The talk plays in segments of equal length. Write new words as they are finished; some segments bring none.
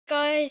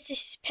guys,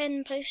 this is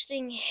Pen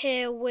posting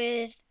here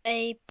with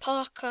a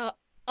Parker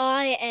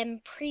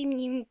IM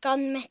Premium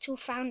Gunmetal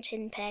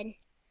Fountain Pen.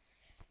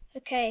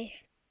 Okay,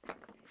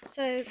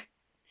 so it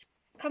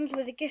comes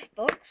with a gift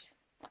box,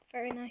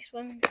 very nice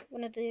one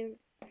of the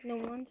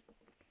normal ones.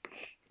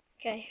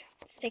 Okay,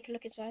 let's take a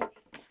look inside.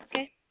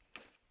 Okay,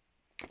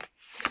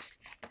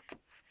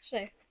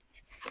 so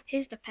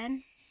here's the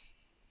pen.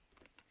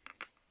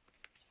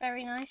 It's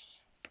very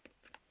nice. As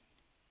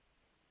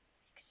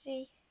you can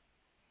see,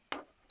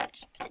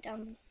 just put it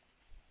down.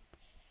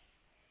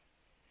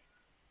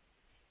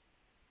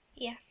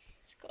 Yeah,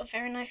 it's got a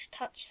very nice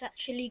touch. It's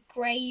actually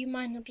grey. You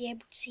might not be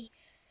able to see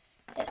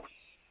it.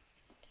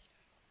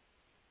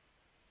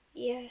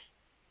 Yeah,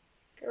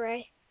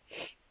 grey.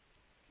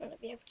 Might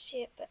not be able to see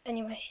it, but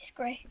anyway, it's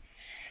grey.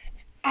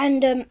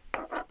 And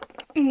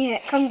yeah,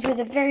 it comes with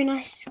a very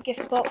nice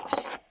gift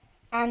box.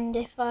 And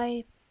if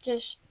I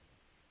just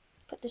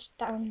put this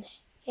down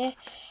here,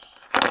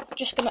 I'm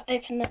just gonna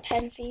open the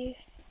pen for you.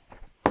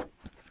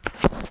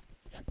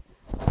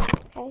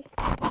 Okay.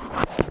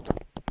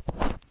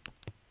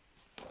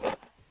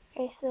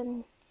 Okay, so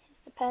then here's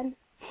the pen.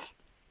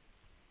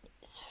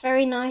 It's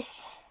very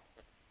nice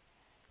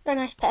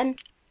pen.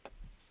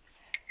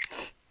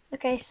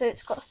 Okay, so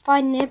it's got a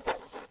fine nib.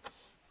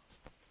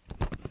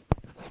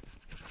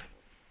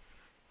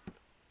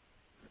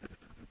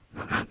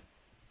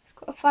 It's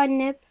got a fine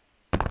nib.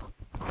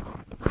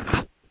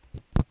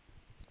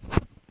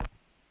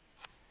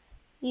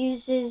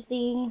 Uses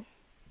the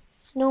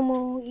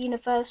normal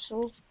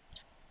universal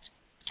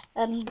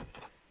ink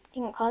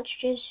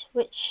cartridges,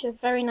 which are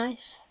very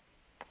nice.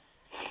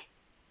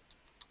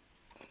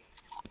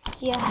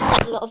 Yeah,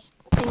 has a lot of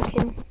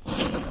thinking.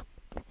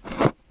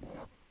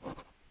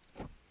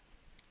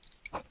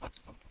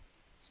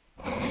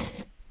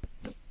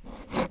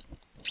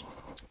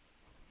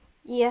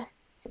 Yeah,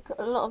 it's got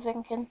a lot of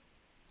inking.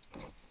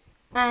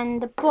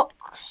 And the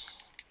box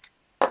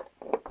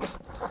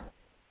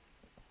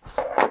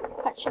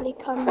actually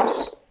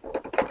comes.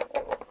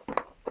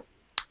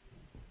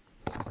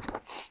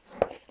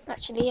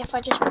 Actually, if I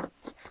just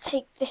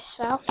take this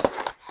out,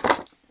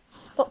 the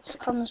box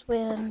comes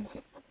with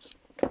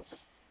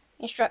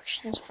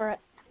instructions for it.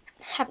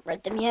 I haven't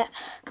read them yet.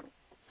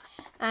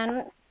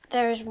 And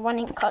there is one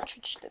ink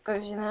cartridge that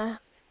goes in there.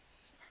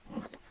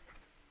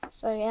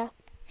 So yeah.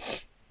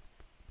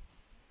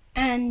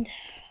 And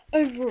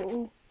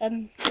overall,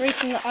 the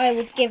rating that I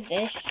would give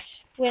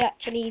this would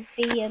actually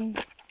be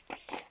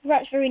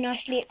writes very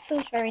nicely. It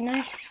feels very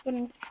nice. It's one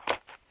of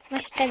the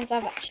nice pens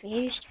I've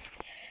actually used.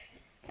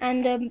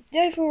 And the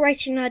overall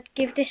rating I'd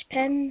give this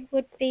pen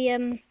would be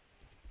out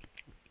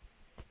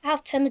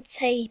of 10 I'd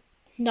say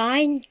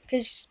 9,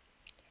 because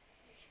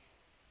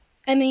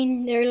I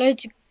mean there are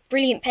loads of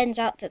brilliant pens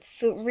out that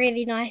feel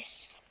really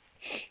nice.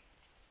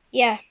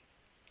 Yeah.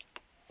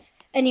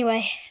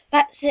 Anyway,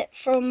 that's it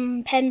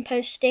from Pen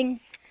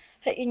Posting.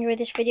 Hope you enjoyed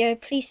this video.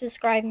 Please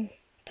subscribe and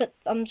put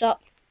thumbs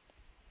up.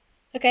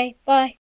 Okay, bye.